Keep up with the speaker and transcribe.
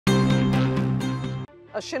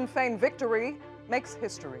A Sinn Fein victory makes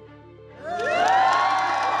history.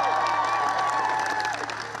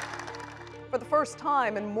 For the first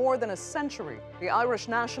time in more than a century, the Irish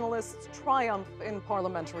nationalists triumph in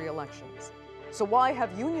parliamentary elections. So why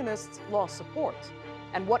have unionists lost support?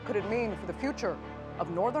 And what could it mean for the future of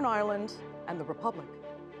Northern Ireland and the Republic?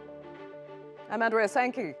 I'm Andrea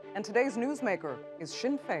Sankey, and today's newsmaker is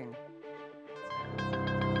Sinn Fein.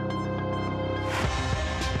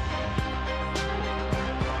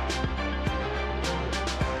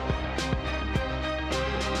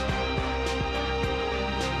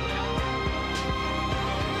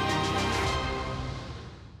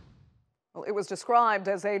 Well, it was described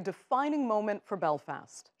as a defining moment for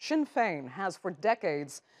Belfast. Sinn Fein has for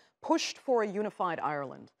decades pushed for a unified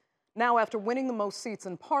Ireland. Now, after winning the most seats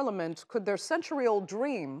in Parliament, could their century-old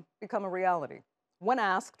dream become a reality? When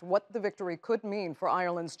asked what the victory could mean for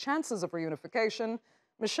Ireland's chances of reunification,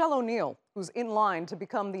 Michelle O'Neill, who's in line to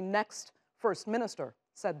become the next First Minister,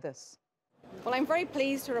 said this. Well, I'm very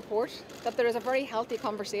pleased to report that there is a very healthy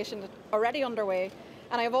conversation already underway.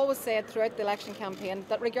 And I've always said throughout the election campaign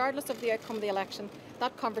that regardless of the outcome of the election,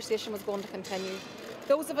 that conversation was going to continue.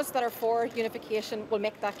 Those of us that are for unification will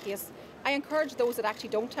make that case. I encourage those that actually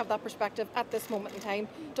don't have that perspective at this moment in time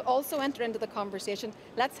to also enter into the conversation.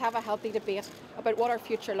 Let's have a healthy debate about what our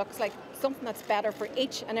future looks like, something that's better for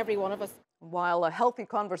each and every one of us. While a healthy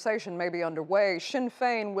conversation may be underway, Sinn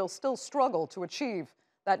Fein will still struggle to achieve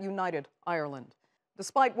that united Ireland.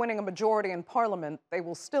 Despite winning a majority in Parliament, they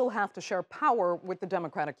will still have to share power with the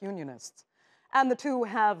Democratic Unionists. And the two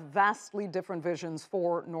have vastly different visions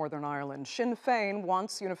for Northern Ireland. Sinn Fein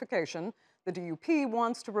wants unification. The DUP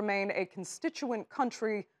wants to remain a constituent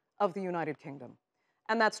country of the United Kingdom.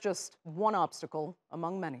 And that's just one obstacle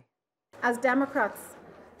among many. As Democrats,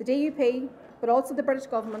 the DUP, but also the British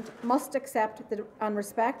government, must accept and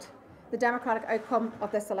respect the democratic outcome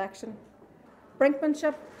of this election.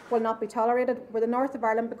 Brinkmanship will not be tolerated where the north of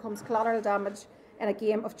Ireland becomes collateral damage in a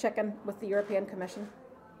game of chicken with the European Commission.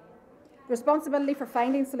 The responsibility for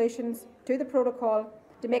finding solutions to the protocol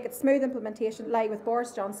to make its smooth implementation lie with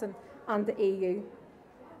Boris Johnson and the EU.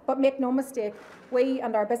 But make no mistake, we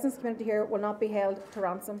and our business community here will not be held to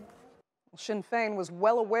ransom. Sinn Fein was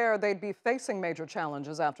well aware they'd be facing major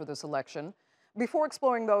challenges after this election. Before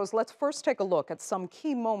exploring those, let's first take a look at some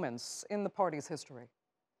key moments in the party's history.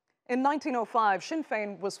 In 1905, Sinn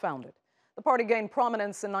Fein was founded. The party gained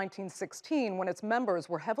prominence in 1916 when its members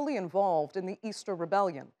were heavily involved in the Easter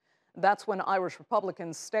Rebellion. That's when Irish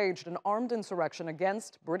Republicans staged an armed insurrection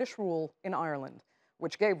against British rule in Ireland,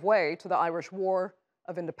 which gave way to the Irish War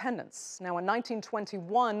of Independence. Now, in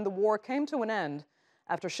 1921, the war came to an end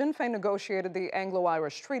after Sinn Fein negotiated the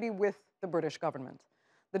Anglo-Irish Treaty with the British government.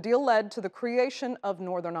 The deal led to the creation of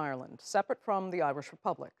Northern Ireland, separate from the Irish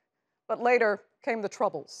Republic. But later came the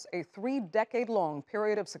Troubles, a 3-decade-long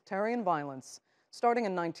period of sectarian violence starting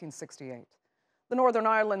in 1968. The Northern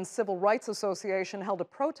Ireland Civil Rights Association held a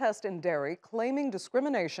protest in Derry claiming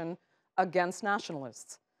discrimination against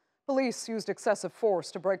nationalists. Police used excessive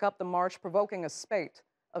force to break up the march, provoking a spate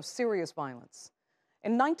of serious violence.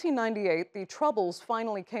 In 1998, the Troubles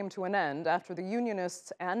finally came to an end after the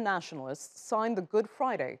Unionists and Nationalists signed the Good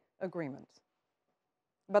Friday Agreement.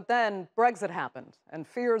 But then Brexit happened, and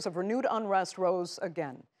fears of renewed unrest rose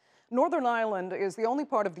again. Northern Ireland is the only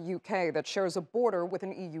part of the UK that shares a border with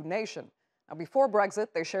an EU nation. Now, before Brexit,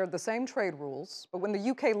 they shared the same trade rules, but when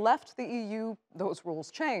the UK left the EU, those rules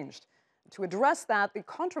changed. To address that, the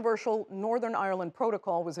controversial Northern Ireland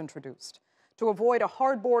Protocol was introduced. To avoid a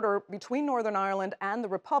hard border between Northern Ireland and the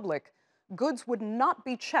Republic, goods would not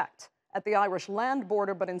be checked at the Irish land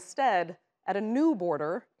border, but instead at a new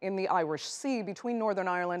border in the Irish Sea between Northern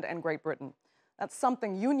Ireland and Great Britain. That's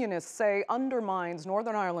something unionists say undermines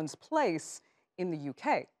Northern Ireland's place in the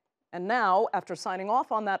UK. And now, after signing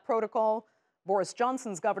off on that protocol, Boris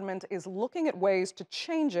Johnson's government is looking at ways to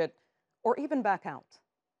change it or even back out.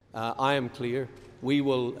 I am clear. We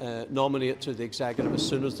will nominate to the executive as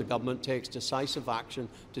soon as the government takes decisive action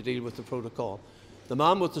to deal with the protocol. The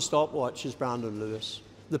man with the stopwatch is Brandon Lewis.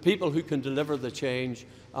 The people who can deliver the change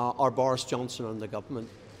are Boris Johnson and the government.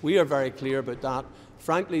 We are very clear about that.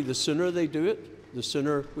 Frankly, the sooner they do it, the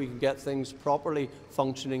sooner we can get things properly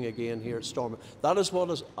functioning again here at Stormont. That is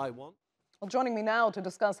what I want. Well, joining me now to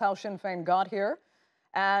discuss how Sinn Fein got here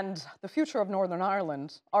and the future of Northern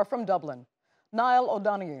Ireland are from Dublin. Niall O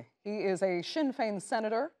Donnghaile. He is a Sinn Fein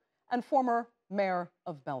senator and former mayor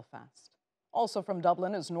of Belfast. Also from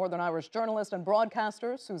Dublin is Northern Irish journalist and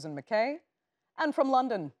broadcaster Susan McKay. And from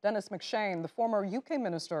London, Denis MacShane, the former UK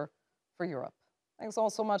Minister for Europe. Thanks all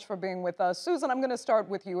so much for being with us. Susan, I'm going to start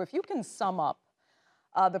with you. If you can sum up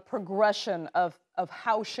the progression of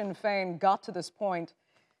how Sinn Fein got to this point,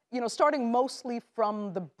 starting mostly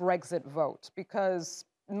from the Brexit vote, because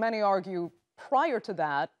many argue prior to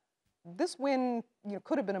that, this win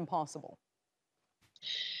could have been impossible.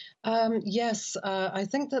 Yes, I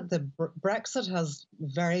think that the Brexit has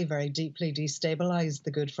very, very deeply destabilised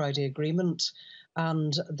the Good Friday Agreement.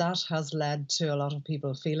 And that has led to a lot of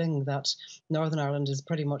people feeling that Northern Ireland is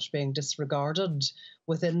pretty much being disregarded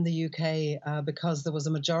within the UK because there was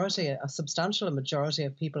a substantial majority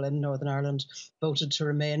of people in Northern Ireland voted to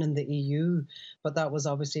remain in the EU, but that was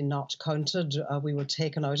obviously not counted. We were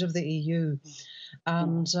taken out of the EU.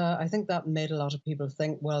 And I think that made a lot of people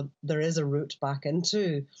think, well, there is a route back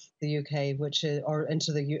into the UK, or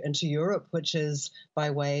into Europe, which is by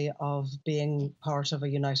way of being part of a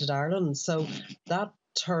united Ireland. So that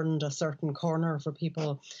turned a certain corner for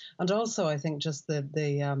people. And also, I think just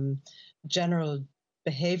the general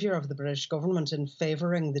behaviour of the British government in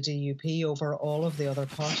favouring the DUP over all of the other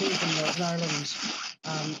parties in Northern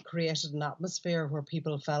Ireland created an atmosphere where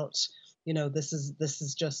people felt,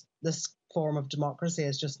 this form of democracy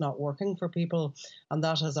is just not working for people, and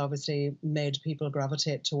that has obviously made people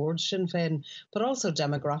gravitate towards Sinn Fein. But also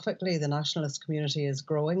demographically, the nationalist community is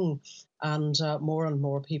growing, and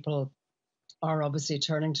more people are obviously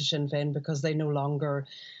turning to Sinn Fein because they no longer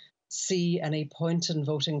see any point in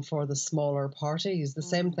voting for the smaller parties. The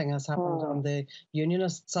same thing has happened on the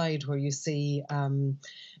unionist side, where you see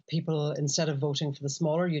people, instead of voting for the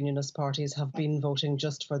smaller unionist parties, have been voting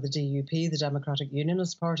just for the DUP, the Democratic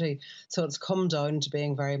Unionist Party. So it's come down to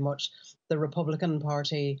being very much the Republican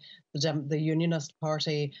Party, the Unionist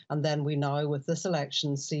Party, and then we now, with this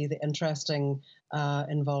election, see the interesting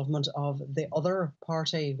involvement of the other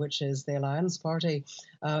party, which is the Alliance Party.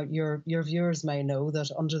 Your viewers may know that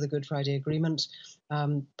under the Good Friday Agreement,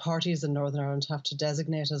 parties in Northern Ireland have to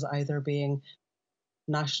designate as either being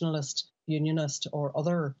nationalist, unionist or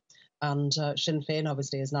other. And Sinn Fein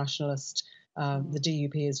obviously is nationalist, the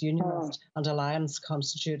DUP is unionist, and Alliance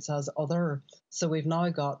constitutes as other. So we've now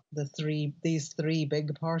got these three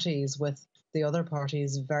big parties with the other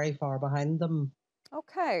parties very far behind them.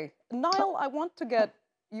 Okay. Niall, I want to get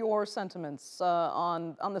your sentiments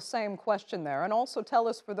on the same question there, and also tell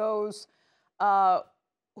us, for those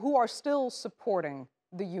who are still supporting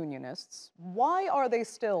the Unionists, why are they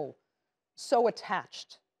still so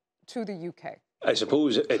attached to the UK? I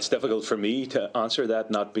suppose it's difficult for me to answer that,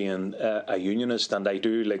 not being a unionist, and I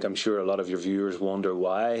do, like I'm sure a lot of your viewers wonder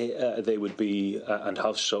why they would be and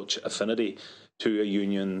have such affinity to a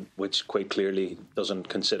union which quite clearly doesn't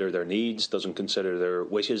consider their needs, doesn't consider their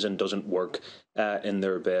wishes, and doesn't work in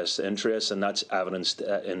their best interests. And that's evidenced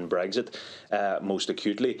in Brexit most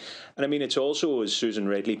acutely. And I mean, it's also, as Susan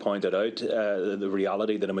rightly pointed out, the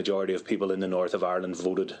reality that a majority of people in the north of Ireland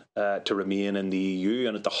voted to remain in the EU.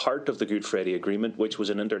 And at the heart of the Good Friday Agreement, which was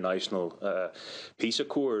an international peace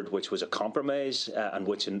accord, which was a compromise and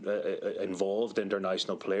which involved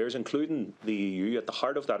international players, including the EU, at the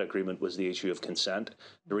heart of that agreement was the issue of consent.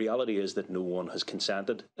 The reality is that no one has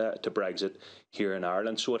consented to Brexit here in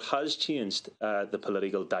Ireland. So it has changed the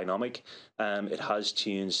political dynamic. It has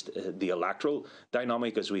changed the electoral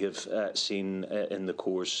dynamic, as we have seen in the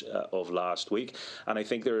course of last week. And I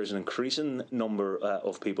think there is an increasing number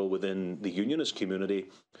of people within the unionist community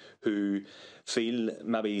who feel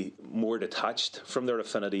maybe more detached from their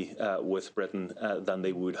affinity with Britain than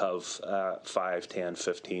they would have 5, 10,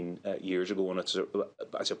 15 years ago. And it's,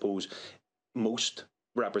 I suppose, most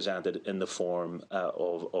represented in the form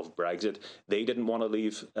of Brexit. They didn't want to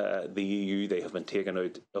leave the EU. They have been taken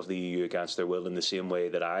out of the EU against their will in the same way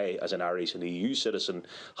that I, as an Irish and EU citizen,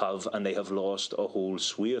 have, and they have lost a whole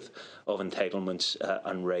swathe of entitlements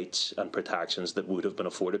and rights and protections that would have been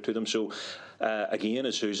afforded to them. So, again,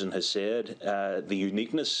 as Susan has said, the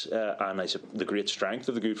uniqueness and the great strength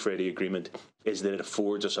of the Good Friday Agreement is that it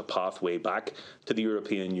affords us a pathway back to the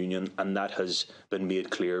European Union, and that has been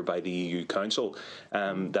made clear by the EU Council,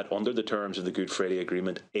 that under the terms of the Good Friday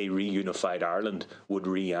Agreement, a reunified Ireland would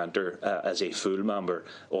re-enter as a full member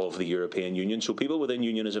of the European Union. So people within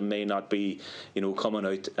unionism may not be, coming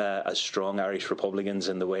out as strong Irish Republicans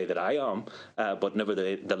in the way that I am, but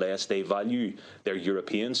nevertheless they value their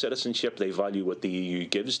European citizenship, they value what the EU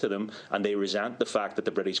gives to them, and they resent the fact that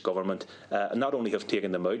the British government not only have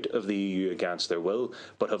taken them out of the EU against their will,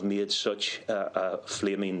 but have made such a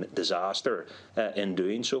flaming disaster in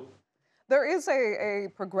doing so. There is a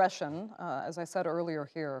progression, as I said earlier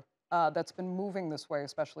here, that's been moving this way,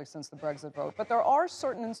 especially since the Brexit vote. But there are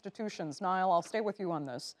certain institutions, Niall, I'll stay with you on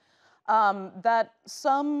this, that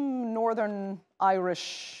some Northern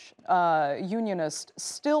Irish unionists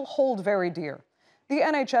still hold very dear. The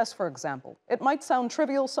NHS, for example. It might sound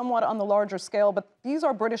trivial somewhat on the larger scale, but these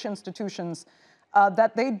are British institutions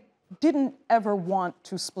that they didn't ever want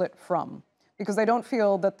to split from, because they don't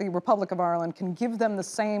feel that the Republic of Ireland can give them the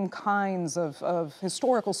same kinds of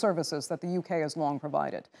historical services that the UK has long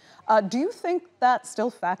provided. Do you think that still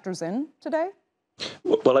factors in today?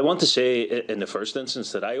 Well, I want to say in the first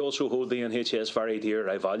instance that I also hold the NHS very dear.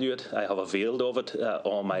 I value it. I have availed of it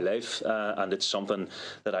all my life, and it's something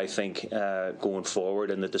that I think going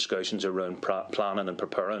forward in the discussions around planning and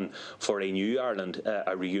preparing for a new Ireland,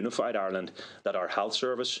 a reunified Ireland, that our health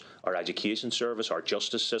service, our education service, our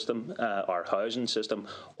justice system, our housing system,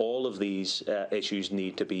 all of these issues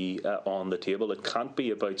need to be on the table. It can't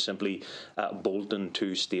be about simply bolting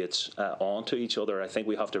two states onto each other. I think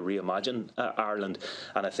we have to reimagine Ireland.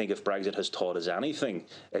 And I think if Brexit has taught us anything,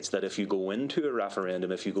 it's that if you go into a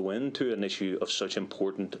referendum, if you go into an issue of such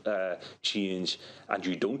important change and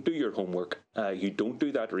you don't do your homework, you don't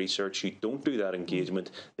do that research, you don't do that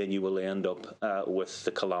engagement, then you will end up with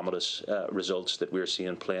the calamitous results that we're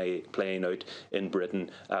seeing playing out in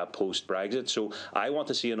Britain post-Brexit. So I want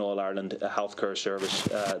to see an all-Ireland healthcare service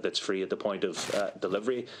that's free at the point of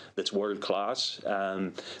delivery, that's world-class.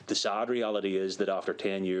 The sad reality is that after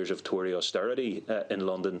 10 years of Tory austerity in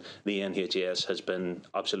London, the NHS has been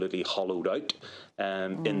absolutely hollowed out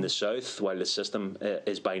in the south, while the system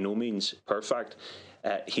is by no means perfect.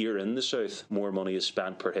 Here in the south, more money is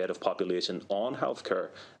spent per head of population on healthcare.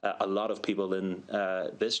 A lot of people in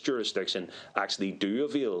this jurisdiction actually do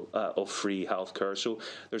avail of free healthcare. So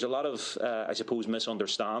there's a lot of, I suppose,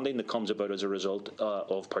 misunderstanding that comes about as a result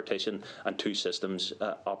of partition and two systems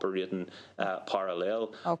operating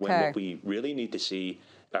parallel. Okay. When what we really need to see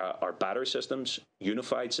are better systems,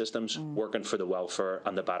 unified systems, working for the welfare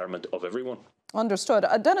and the betterment of everyone. Understood.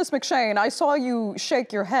 Denis MacShane, I saw you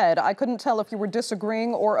shake your head. I couldn't tell if you were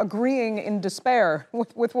disagreeing or agreeing in despair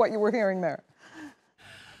with what you were hearing there.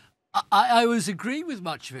 I was agreeing with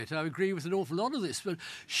much of it. I agree with an awful lot of this. But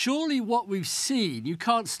surely what we've seen, you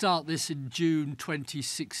can't start this in June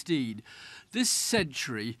 2016. This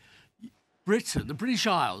century, Britain, the British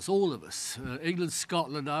Isles, all of us, England,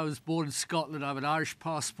 Scotland. I was born in Scotland. I have an Irish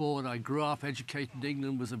passport. I grew up educated in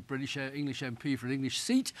England, was a English MP for an English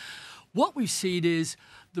seat. What we've seen is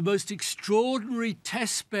the most extraordinary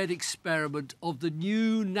testbed experiment of the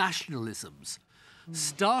new nationalisms,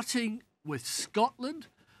 starting with Scotland,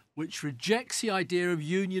 which rejects the idea of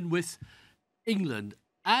union with England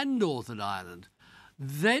and Northern Ireland,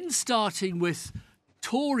 then starting with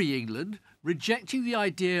Tory England, rejecting the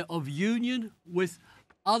idea of union with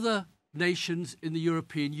other nations in the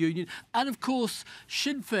European Union, and of course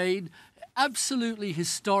Sinn Fein, absolutely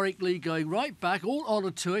historically going right back, all honour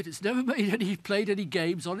to it. It's never played any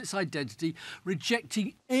games on its identity,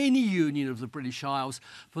 rejecting any union of the British Isles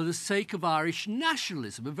for the sake of Irish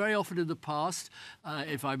nationalism, and very often in the past,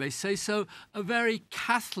 if I may say so, a very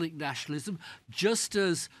Catholic nationalism, just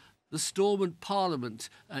as the Stormont Parliament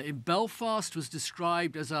in Belfast was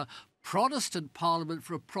described as a Protestant parliament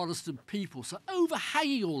for a Protestant people. So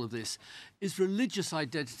overhanging all of this is religious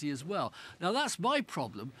identity as well. Now that's my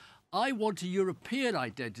problem. I want a European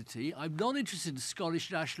identity. I'm not interested in Scottish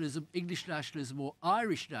nationalism, English nationalism or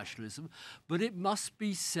Irish nationalism, but it must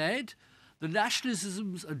be said the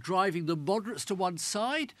nationalisms are driving the moderates to one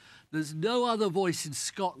side. There's no other voice in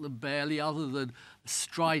Scotland barely other than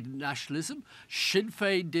strident nationalism. Sinn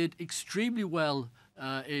Fein did extremely well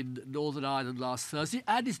in Northern Ireland last Thursday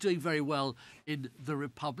and is doing very well in the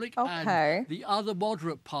Republic. Okay. And the other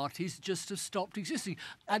moderate parties just have stopped existing.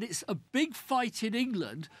 And it's a big fight in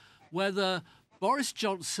England whether Boris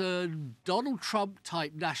Johnson, Donald Trump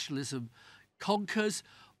type nationalism conquers,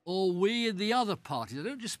 or we in the other parties, I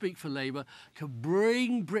don't just speak for Labour, can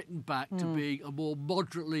bring Britain back to being a more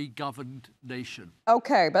moderately governed nation.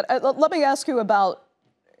 Okay, but let me ask you about,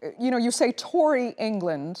 you know, you say Tory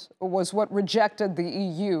England was what rejected the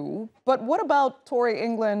EU, but what about Tory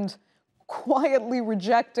England quietly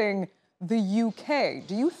rejecting the UK?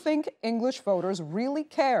 Do you think English voters really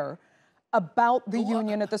care about the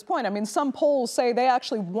union at this point? I mean, some polls say they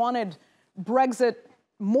actually wanted Brexit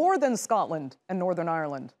more than Scotland and Northern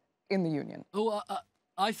Ireland in the union.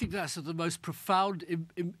 I think that's of the most profound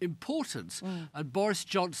importance. And Boris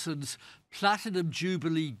Johnson's Platinum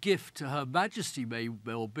Jubilee gift to Her Majesty may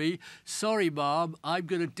well be, sorry, ma'am, I'm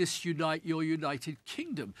going to disunite your United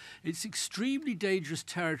Kingdom. It's extremely dangerous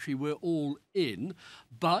territory we're all in,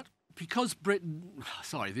 but because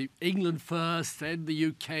England first, then the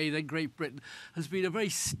UK, then Great Britain, has been a very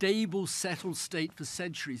stable, settled state for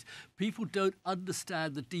centuries, people don't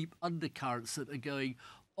understand the deep undercurrents that are going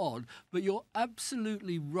on. But you're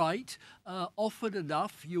absolutely right. Often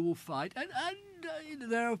enough, you will find, and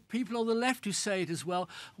there are people on the left who say it as well.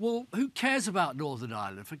 Well, who cares about Northern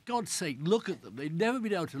Ireland? For God's sake, look at them. They've never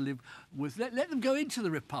been able to live with. Let them go into the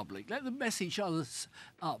Republic. Let them mess each other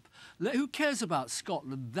up. Who cares about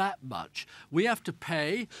Scotland that much? We have to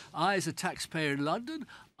pay. I, as a taxpayer in London,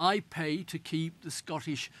 I pay to keep the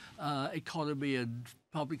Scottish economy and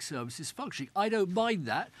public services functioning. I don't mind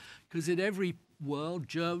that, because in every world,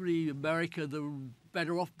 Germany, America, the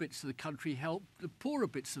better off bits of the country help the poorer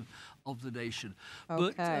bits of the nation.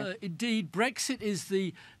 Okay. But indeed, Brexit is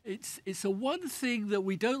it's a one thing that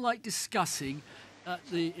we don't like discussing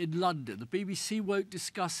in London. The BBC won't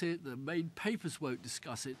discuss it, the main papers won't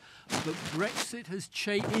discuss it, but Brexit is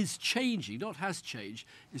changing, not has changed,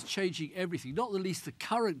 is changing everything, not the least the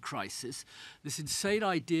current crisis, this insane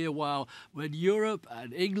idea when Europe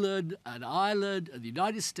and England and Ireland and the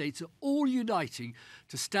United States are all uniting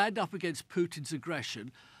to stand up against Putin's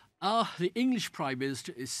aggression. The English Prime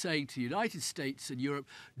Minister is saying to the United States and Europe,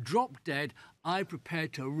 drop dead, I'm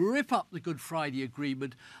prepared to rip up the Good Friday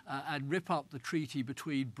Agreement and rip up the treaty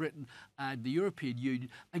between Britain and the European Union,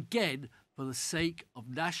 again, for the sake of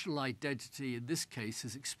national identity, in this case,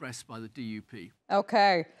 as expressed by the DUP.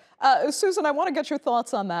 Okay. Susan, I want to get your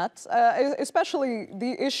thoughts on that, especially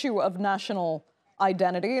the issue of national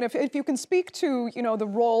identity. And if you can speak to, the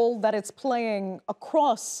role that it's playing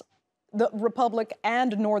across the Republic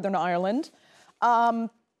and Northern Ireland.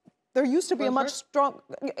 There used to be a much strong...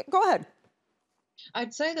 Go ahead.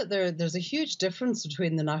 I'd say that there's a huge difference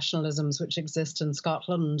between the nationalisms which exist in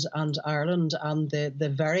Scotland and Ireland and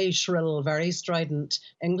the very shrill, very strident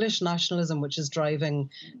English nationalism which is driving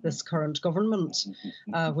this current government,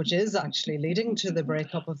 which is actually leading to the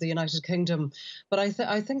breakup of the United Kingdom. But I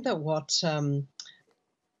think that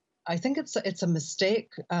I think it's a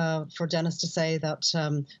mistake for Denis to say that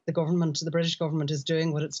the British government, is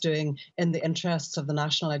doing what it's doing in the interests of the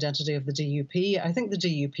national identity of the DUP. I think the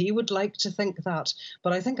DUP would like to think that,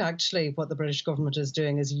 but I think actually what the British government is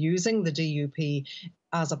doing is using the DUP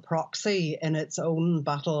as a proxy in its own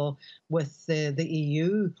battle with the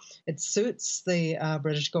EU. It suits the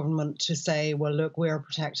British government to say, well, look, we're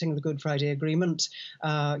protecting the Good Friday Agreement.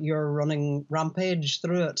 You're running rampage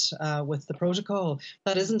through it with the protocol.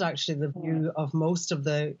 That isn't actually the view of most of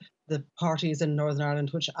the parties in Northern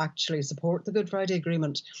Ireland which actually support the Good Friday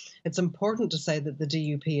Agreement. It's important to say that the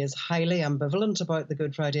DUP is highly ambivalent about the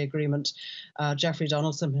Good Friday Agreement. Jeffrey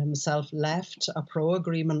Donaldson himself left a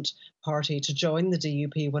pro-agreement party to join the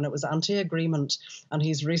DUP when it was anti-agreement, and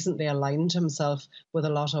he's recently aligned himself with a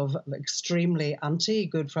lot of extremely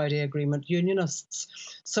anti-Good Friday Agreement unionists.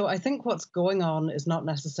 So I think what's going on is not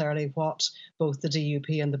necessarily what both the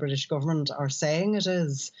DUP and the British government are saying it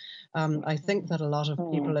is. I think that a lot of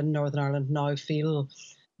people in Northern Ireland now feel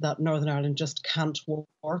that Northern Ireland just can't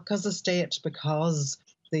work as a state because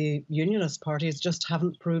the unionist parties just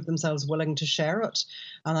haven't proved themselves willing to share it.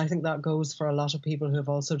 And I think that goes for a lot of people who have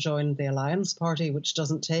also joined the Alliance Party, which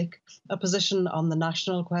doesn't take a position on the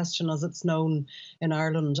national question as it's known in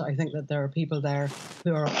Ireland. I think that there are people there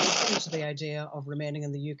who are open to the idea of remaining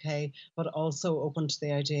in the UK, but also open to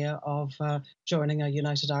the idea of joining a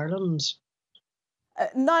united Ireland.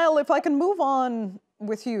 Niall, if I can move on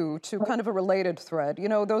with you to kind of a related thread,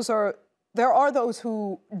 there are those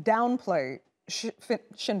who downplay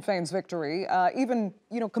Sinn Féin's victory, even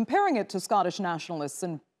comparing it to Scottish nationalists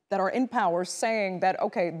that are in power, saying that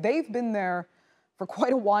okay, they've been there for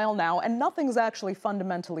quite a while now, and nothing's actually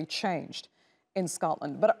fundamentally changed in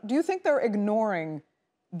Scotland. But do you think they're ignoring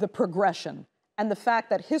the progression and the fact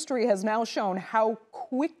that history has now shown how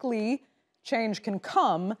quickly change can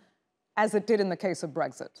come, as it did in the case of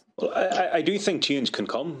Brexit? Well, I do think change can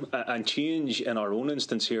come, and change in our own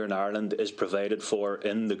instance here in Ireland is provided for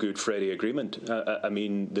in the Good Friday Agreement. I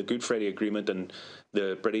mean, the Good Friday Agreement and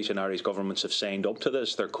the British and Irish governments have signed up to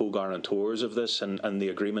this. They're co-guarantors of this, and the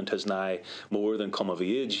agreement has now more than come of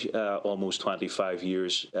age, almost 25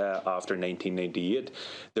 years after 1998.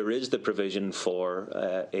 There is the provision for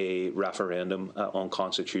a referendum on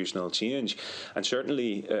constitutional change, and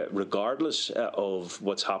certainly, regardless of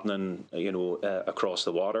what's happening, across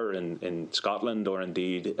the water in Scotland or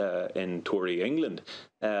indeed in Tory England,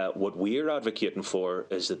 what we're advocating for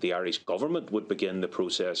is that the Irish government would begin the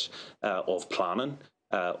process of planning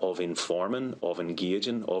of informing, of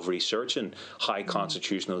engaging, of researching how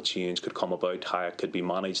constitutional change could come about, how it could be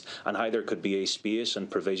managed, and how there could be a space and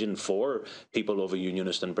provision for people of a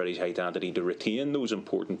unionist and British identity to retain those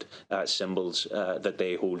important symbols that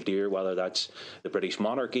they hold dear, whether that's the British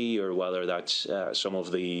monarchy or whether that's some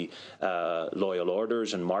of the loyal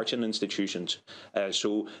orders and marching institutions.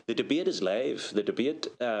 So the debate is live. The debate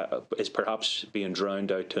is perhaps being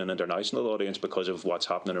drowned out to an international audience because of what's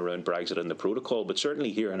happening around Brexit and the protocol, but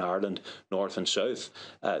certainly here in Ireland, north and south,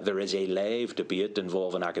 there is a live debate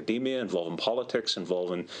involving academia, involving politics,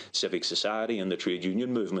 involving civic society and the trade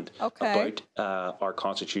union movement about our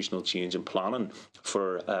constitutional change and planning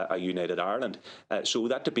for a united Ireland. So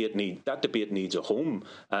that debate needs a home,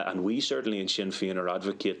 and we certainly in Sinn Fein are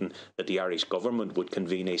advocating that the Irish government would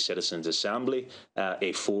convene a citizens' assembly,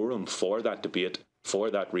 a forum for that debate,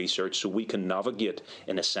 for that research, so we can navigate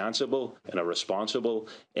in a sensible, in a responsible,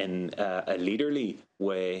 in a leaderly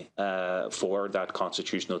way for that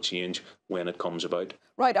constitutional change when it comes about.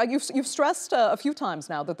 Right. You've stressed a few times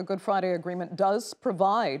now that the Good Friday Agreement does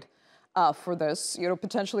provide for this,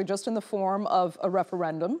 potentially just in the form of a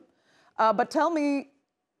referendum. But tell me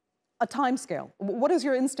a timescale. What does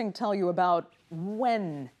your instinct tell you about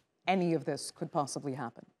when any of this could possibly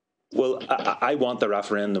happen? Well, I want the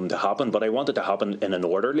referendum to happen, but I want it to happen in an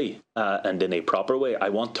orderly and in a proper way. I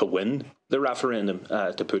want to win the referendum,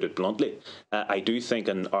 to put it bluntly. I do think,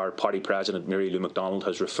 and our party president, Mary Lou McDonald,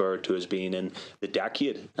 has referred to as being in the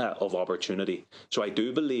decade of opportunity. So I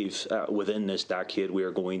do believe within this decade we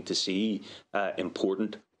are going to see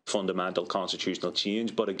important fundamental constitutional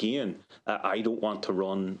change. But again, I don't want to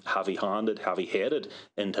run heavy-handed, heavy-headed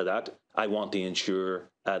into that. I want to ensure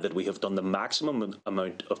that we have done the maximum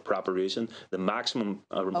amount of preparation, the maximum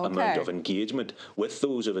amount of engagement with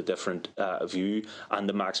those of a different view, and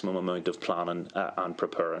the maximum amount of planning and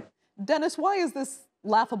preparing. Denis, why is this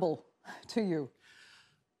laughable to you?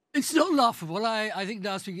 It's not laughable. I think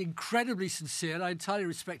Niall's being incredibly sincere, and I entirely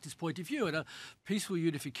respect his point of view. And a peaceful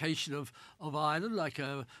unification of Ireland, like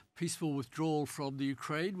a peaceful withdrawal from the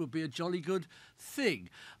Ukraine, would be a jolly good thing.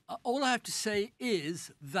 All I have to say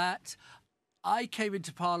is that I came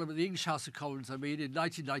into Parliament, the English House of Commons, in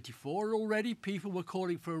 1994, and already people were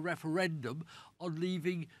calling for a referendum on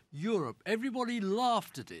leaving Europe. Everybody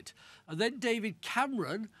laughed at it. And then David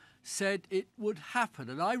Cameron said it would happen.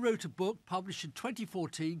 And I wrote a book published in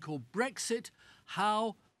 2014 called Brexit,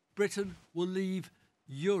 How Britain Will Leave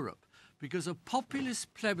Europe. Because a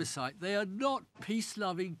populist plebiscite, they are not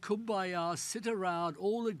peace-loving, kumbaya, sit around,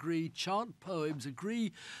 all agree, chant poems,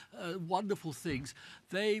 agree wonderful things.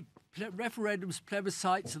 Referendums,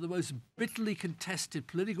 plebiscites are the most bitterly contested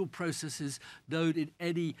political processes known in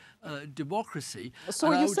any democracy. So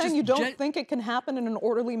are you saying you don't think it can happen in an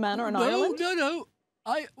orderly manner in Ireland? No.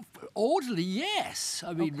 Orderly, yes.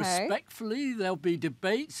 Respectfully, there'll be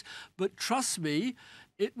debates, but trust me,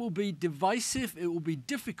 it will be divisive, it will be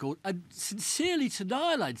difficult, and sincerely to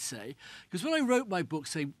Niall, I'd say, because when I wrote my book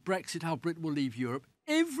saying Brexit, How Britain Will Leave Europe,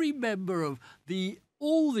 every member of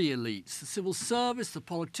all the elites, the civil service, the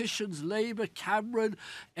politicians, Labour, Cameron,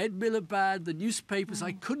 Ed Miliband, the newspapers,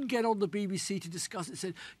 I couldn't get on the BBC to discuss it,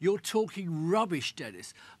 said, you're talking rubbish,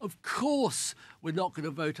 Denis. Of course we're not going to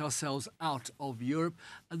vote ourselves out of Europe.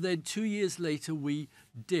 And then 2 years later, we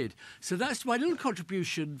did. So that's my little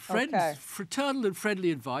contribution. Fraternal and friendly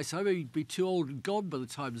advice. I may be too old and gone by the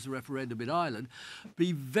time there's a referendum in Ireland.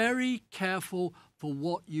 Be very careful for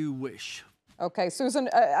what you wish. Okay, Susan,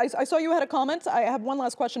 I saw you had a comment. I have one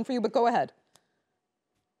last question for you, but go ahead.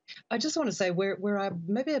 I just want to say we're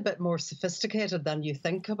maybe a bit more sophisticated than you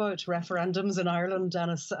think about referendums in Ireland,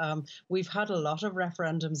 Denis. We've had a lot of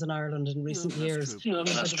referendums in Ireland in recent years. We've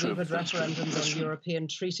had referendums on European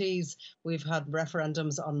treaties. We've had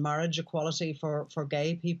referendums on marriage equality for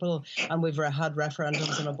gay people, and we've had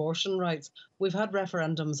referendums on abortion rights. We've had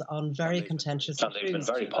referendums on very contentious issues. They've been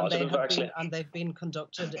very positive, actually. And they've been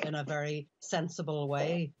conducted in a very sensible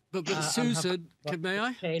way. But Susan, may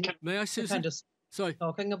I, Susan? Sorry,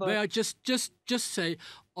 may I just say,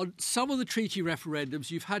 on some of the treaty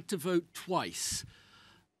referendums, you've had to vote twice,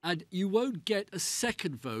 and you won't get a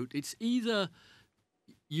second vote. It's either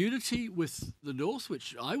unity with the North,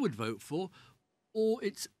 which I would vote for, or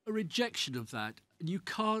it's a rejection of that. And you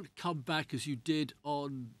can't come back as you did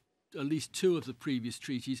on at least two of the previous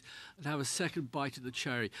treaties and have a second bite at the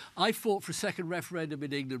cherry. I fought for a second referendum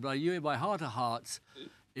in England, but I knew in my heart of hearts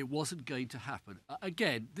it wasn't going to happen.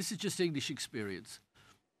 Again, this is just English experience.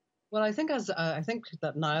 Well, I think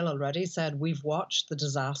that Niall already said, we've watched the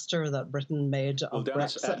disaster that Britain made of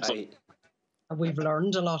Brexit. We've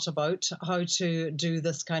learned a lot about how to do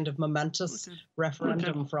this kind of momentous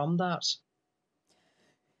referendum from that.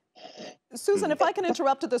 Susan, if I can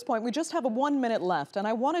interrupt at this point, we just have a 1 minute left, and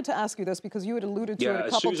I wanted to ask you this because you had alluded to it a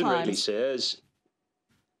couple Susan times. rightly says.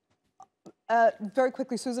 Very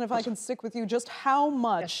quickly, Susan, if I can stick with you, just how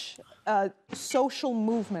much social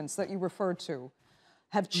movements that you referred to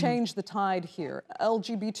have changed the tide here?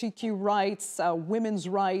 LGBTQ rights, women's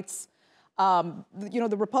rights. You know,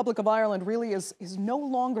 the Republic of Ireland really is no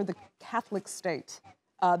longer the Catholic state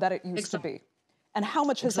that it used to be. And how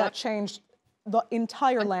much has that changed the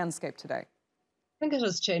entire landscape today? I think it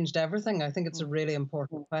has changed everything. I think it's a really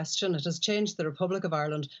important question. It has changed the Republic of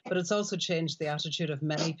Ireland, but it's also changed the attitude of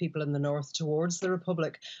many people in the North towards the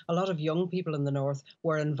Republic. A lot of young people in the North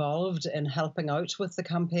were involved in helping out with the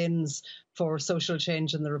campaigns for social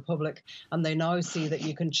change in the Republic, and they now see that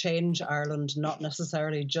you can change Ireland not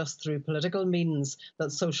necessarily just through political means,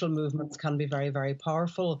 that social movements can be very, very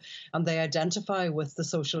powerful, and they identify with the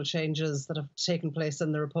social changes that have taken place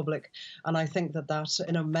in the Republic. And I think that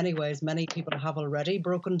in many ways, many people have already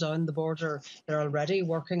broken down the border. They're already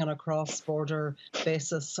working on a cross-border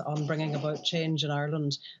basis on bringing about change in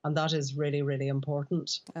Ireland, and that is really, really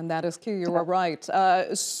important. And that is key, you are right.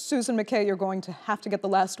 Susan McKay, you're going to have to get the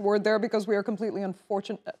last word there because we are completely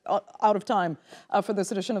out of time for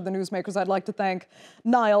this edition of the Newsmakers. I'd like to thank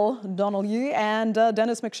Niall O Donnghaile and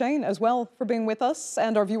Denis MacShane as well for being with us,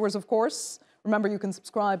 and our viewers, of course. Remember, you can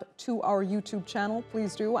subscribe to our YouTube channel.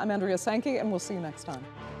 Please do. I'm Andrea Sankey, and we'll see you next time.